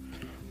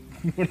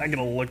 We're not going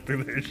to look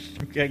through their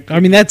I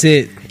mean, that's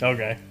it.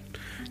 Okay.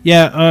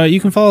 Yeah, you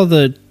can follow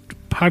the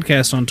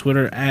podcast on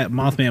Twitter at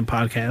Mothman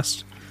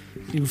Podcast.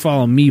 You can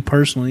follow me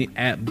personally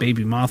at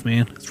Baby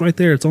Mothman. It's right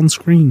there. It's on the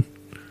screen.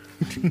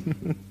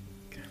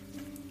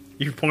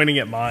 You're pointing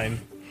at mine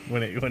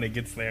when it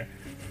gets there.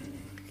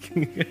 I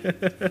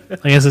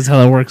guess that's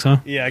how that works, huh?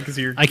 Yeah, because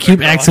you're. I keep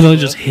across accidentally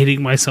the- just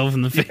hitting myself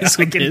in the face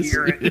I with can this.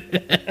 hear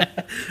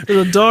it.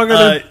 There's a dog on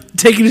there Uh,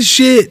 taking a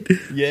shit.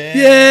 Yeah.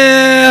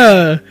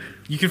 Yeah.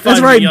 You can find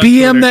That's right. me on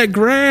BM Twitter. that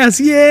grass.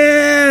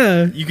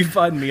 Yeah. You can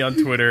find me on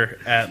Twitter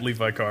at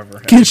Levi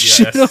Carver. Get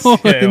shit on.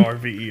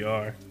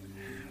 Carver.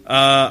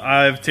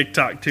 I have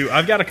TikTok too.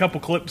 I've got a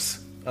couple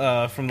clips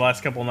from the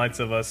last couple nights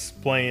of us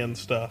playing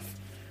stuff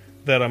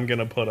that I'm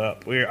gonna put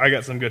up. I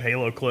got some good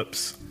Halo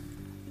clips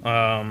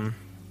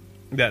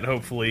that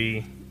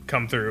hopefully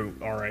come through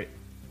all right.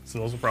 So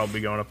those will probably be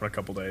going up in a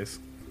couple days.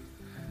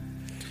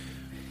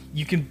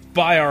 You can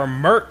buy our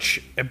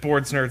merch at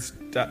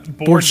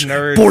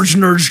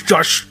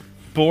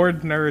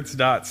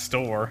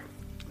boardnerds.store.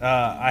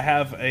 I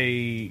have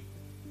a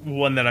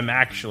one that I'm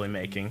actually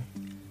making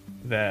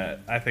that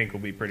I think will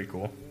be pretty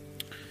cool.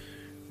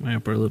 My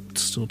upper lip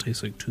still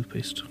tastes like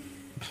toothpaste.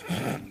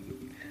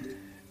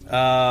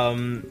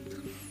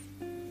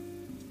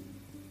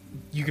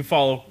 You can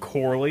follow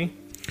Corley,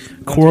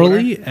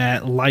 Corley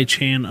at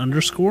Lychan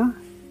 _.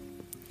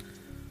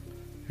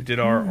 who did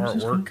our is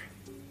this artwork.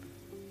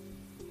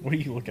 What are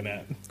you looking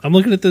at? I'm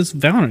looking at this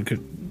Valorant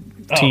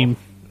team.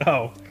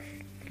 Oh.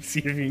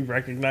 See if you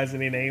recognize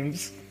any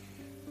names.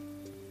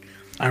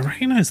 I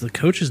recognize the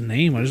coach's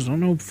name. I just don't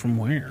know from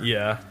where.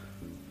 Yeah.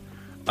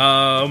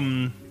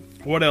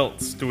 What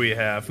else do we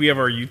have? We have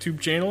our YouTube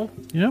channel.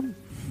 Yep.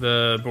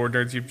 The Board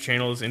Nerds YouTube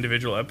channel is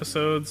individual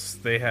episodes.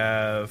 They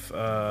have,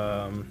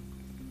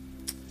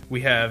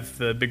 we have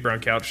the Big Brown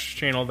Couch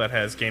channel that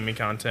has gaming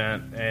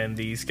content, and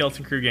the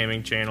Skeleton Crew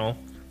Gaming channel,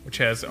 which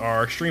has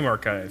our stream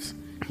archives.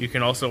 You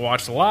can also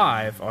watch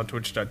live on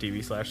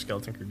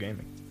twitch.tv/Skeleton Crew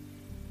Gaming.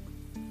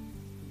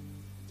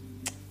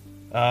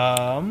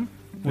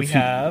 We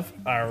have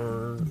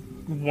our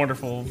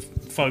wonderful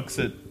folks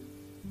at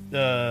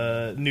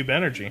Noob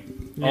Energy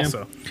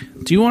also.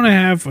 Do you want to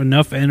have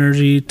enough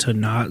energy to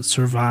not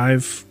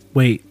survive?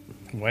 Wait,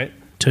 What?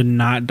 to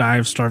not die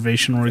of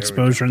starvation or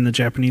exposure in the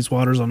Japanese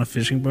waters on a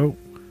fishing boat?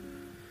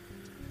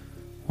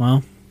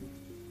 Well,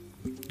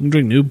 you can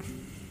drink Noob.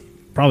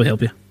 Probably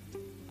help you.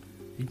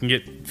 You can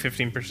get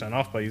 15%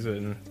 off by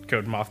using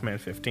code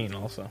Mothman15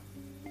 also.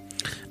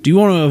 Do you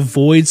want to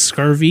avoid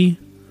scurvy?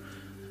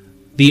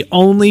 The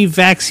only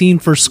vaccine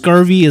for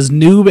scurvy is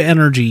Noob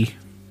Energy.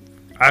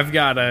 I've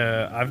got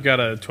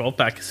a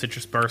 12-pack of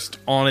Citrus Burst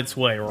on its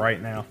way right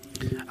now.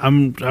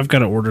 I've got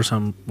to order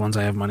some once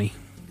I have money.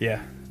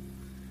 Yeah.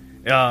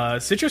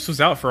 Citrus was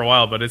out for a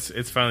while, but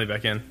it's finally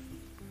back in.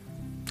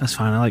 That's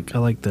fine. I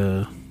like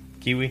the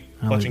Kiwi,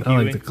 I clutching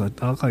like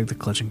kiwi. the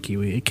clutching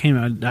kiwi. It came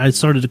out. I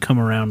started to come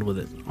around with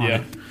it.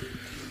 Yeah.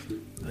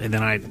 And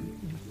then I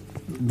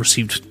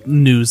received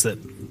news that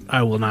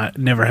I will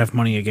never have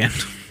money again.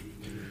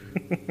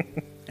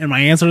 And my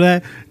answer to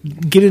that,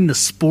 get into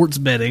sports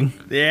betting.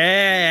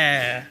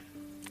 Yeah.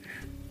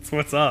 That's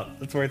what's up.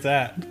 That's where it's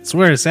at. That's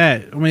where it's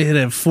at. I'm going to hit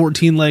a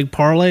 14-leg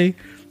parlay,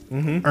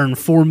 earn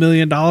 $4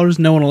 million.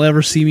 No one will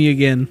ever see me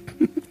again.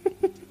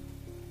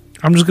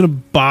 I'm just going to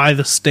buy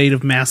the state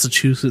of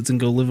Massachusetts and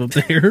go live up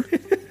there.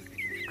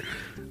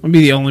 I'm going to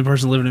be the only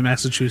person living in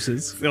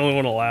Massachusetts. The only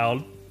one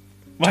allowed.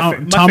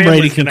 Tom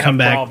Brady can come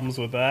back. Problems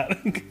with that.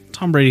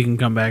 Tom Brady can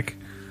come back.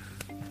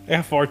 I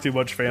have far too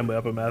much family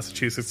up in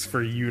Massachusetts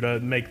for you to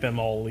make them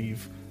all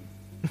leave.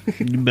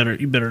 You better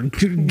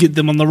get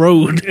them on the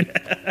road.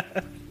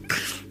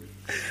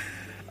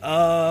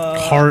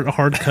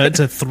 Hard cut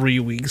to 3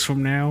 weeks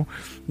from now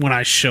when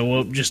I show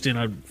up just in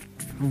a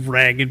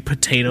ragged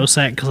potato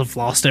sack because I've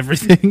lost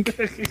everything.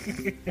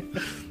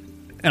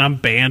 And I'm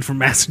banned from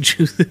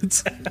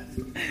Massachusetts.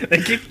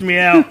 They kicked me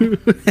out.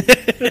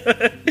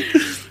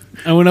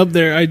 I went up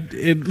there. I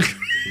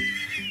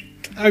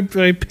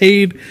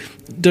paid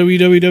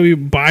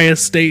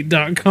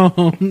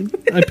www.buyastate.com.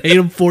 I paid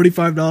them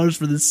 $45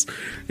 for this.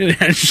 It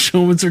had a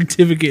showman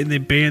certificate, and they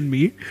banned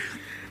me.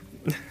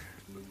 Is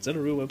that a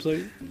real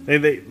website?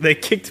 They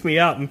kicked me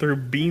out and threw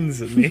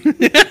beans at me.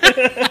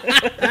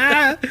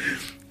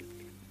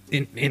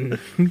 in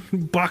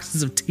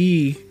boxes of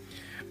tea.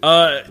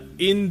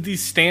 In the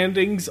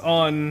standings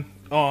on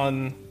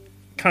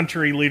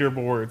country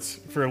leaderboards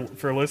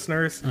for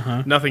listeners,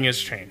 nothing has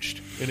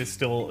changed. It is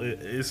still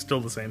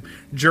the same.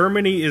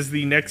 Germany is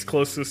the next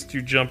closest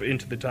to jump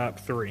into the top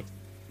 3.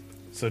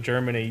 So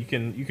Germany,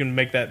 you can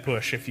make that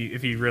push if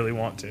you really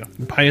want to.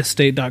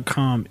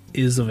 Buyastate.com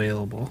is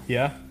available.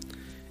 Yeah.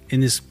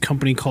 And this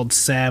company called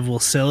Sav will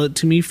sell it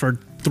to me for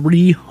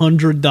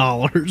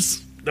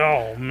 $300.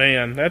 Oh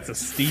man, that's a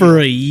steal. For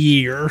a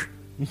year.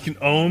 You can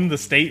own the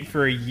state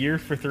for a year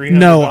for $300.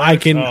 No, I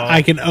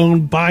can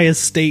own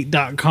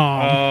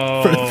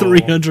buyastate.com for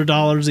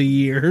 $300 a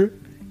year.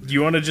 Do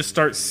you want to just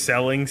start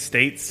selling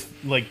states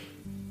like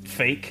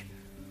fake?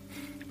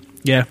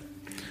 Yeah.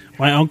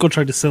 My uncle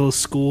tried to sell his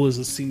school as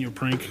a senior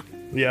prank.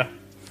 Yeah.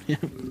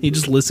 He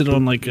just listed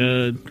on like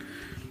I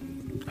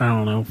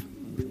don't know.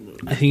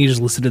 I think he just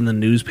listed in the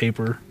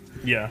newspaper.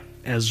 Yeah.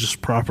 As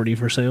just property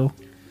for sale.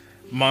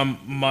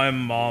 My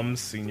mom's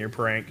senior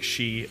prank,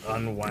 she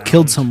unwound.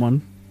 Killed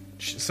someone.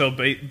 So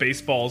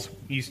baseballs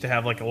used to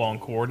have like a long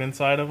cord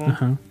inside of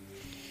them,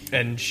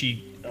 and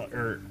she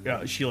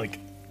like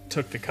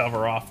took the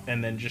cover off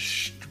and then just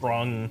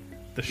strung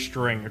the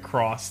string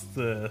across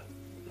the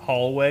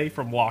hallway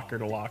from locker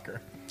to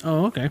locker.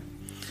 Oh, okay.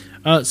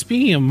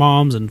 Speaking of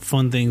moms and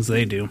fun things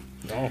they do,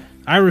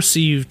 I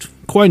received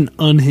quite an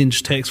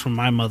unhinged text from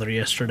my mother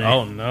yesterday.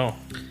 Oh no.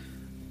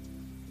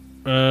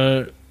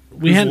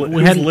 We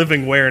had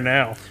living where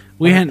now?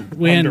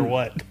 Under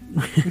what?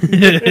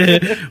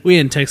 We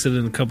hadn't texted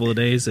in a couple of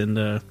days,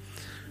 and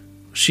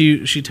she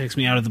texted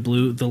me out of the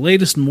blue. The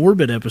latest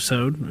Morbid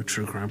episode, a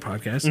true crime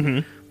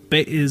podcast,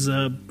 is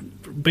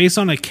based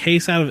on a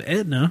case out of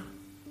Etna,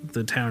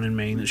 the town in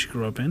Maine that she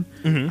grew up in.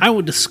 I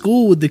went to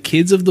school with the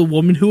kids of the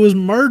woman who was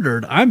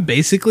murdered. I'm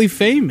basically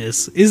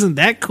famous. Isn't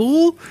that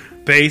cool?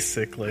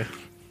 Basically.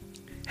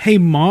 Hey,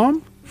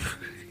 Mom.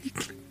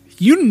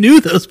 You knew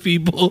those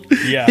people,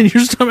 yeah, and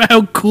you're just talking about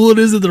how cool it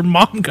is that their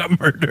mom got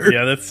murdered.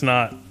 Yeah, that's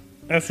not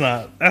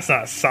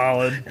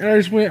solid. And I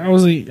was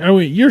like,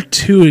 you're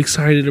too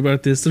excited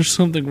about this. There's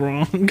something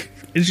wrong,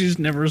 and she just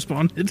never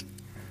responded.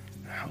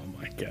 Oh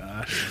my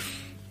gosh!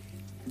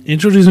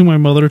 Introducing my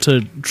mother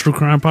to true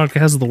crime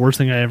podcast is the worst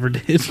thing I ever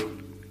did.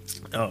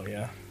 Oh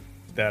yeah,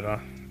 that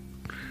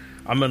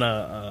I'm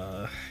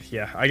gonna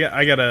I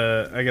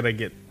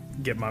gotta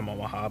get my mom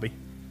a hobby.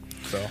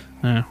 So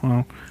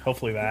well,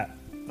 hopefully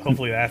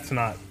that's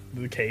not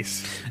the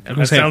case.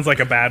 That sounds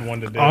like a bad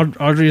one to do.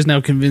 Audrey is now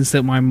convinced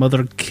that my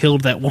mother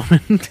killed that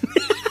woman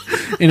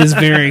and is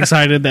very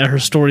excited that her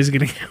story's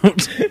getting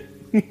out.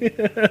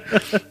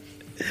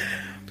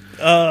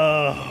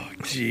 Oh,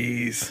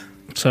 jeez.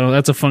 So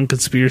that's a fun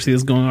conspiracy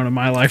that's going on in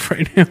my life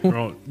right now.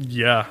 Oh,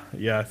 yeah.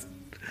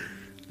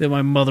 That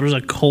my mother's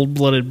a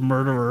cold-blooded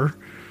murderer.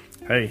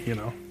 Hey, you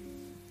know.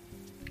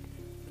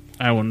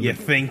 I wouldn't. You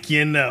think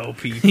you know,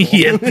 people.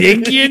 You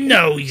think you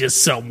know you're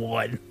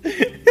someone.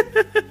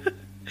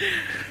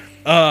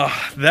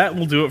 That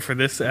will do it for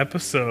this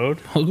episode.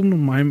 Welcome to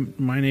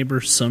my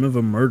neighbor's son of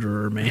a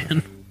murderer,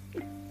 man.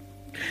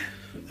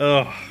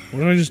 Why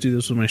don't I just do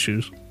this with my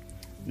shoes?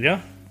 Yeah.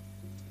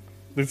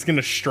 It's going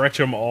to stretch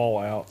them all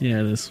out.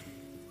 Yeah, it is.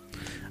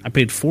 I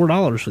paid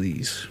 $4 for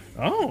these.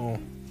 Oh.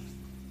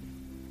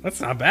 That's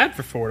not bad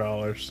for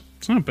 $4.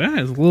 It's not bad.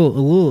 It's a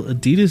little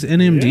Adidas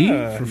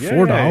NMD for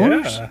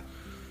 $4. Yeah.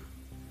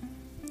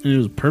 And it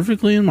was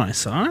perfectly in my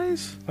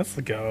size. Let's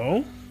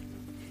go.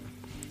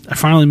 I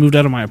finally moved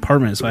out of my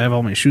apartment, so I have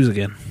all my shoes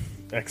again.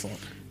 Excellent.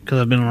 Because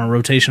I've been on a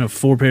rotation of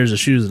 4 pairs of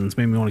shoes, and it's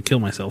made me want to kill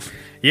myself.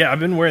 Yeah, I've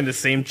been wearing the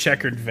same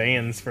checkered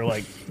Vans for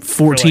like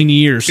 14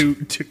 years.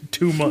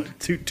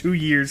 2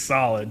 years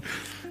solid.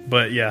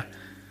 But yeah.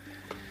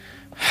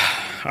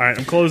 All right,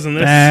 I'm closing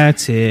this.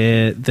 That's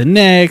it. The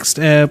next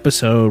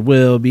episode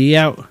will be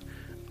out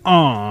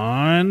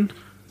on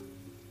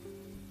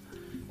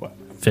What?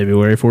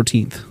 February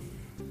 14th.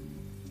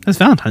 That's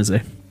Valentine's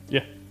Day.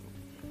 Yeah.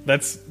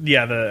 That's,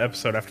 yeah, the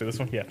episode after this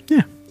one. Yeah.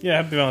 Yeah.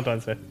 Yeah, happy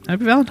Valentine's Day.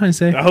 Happy Valentine's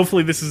Day.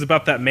 Hopefully this is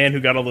about that man who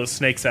got all those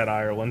snakes at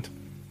Ireland.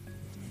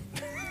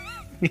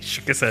 He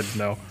shook his head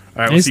no. All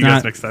right, we'll It's see you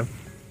guys not. next time.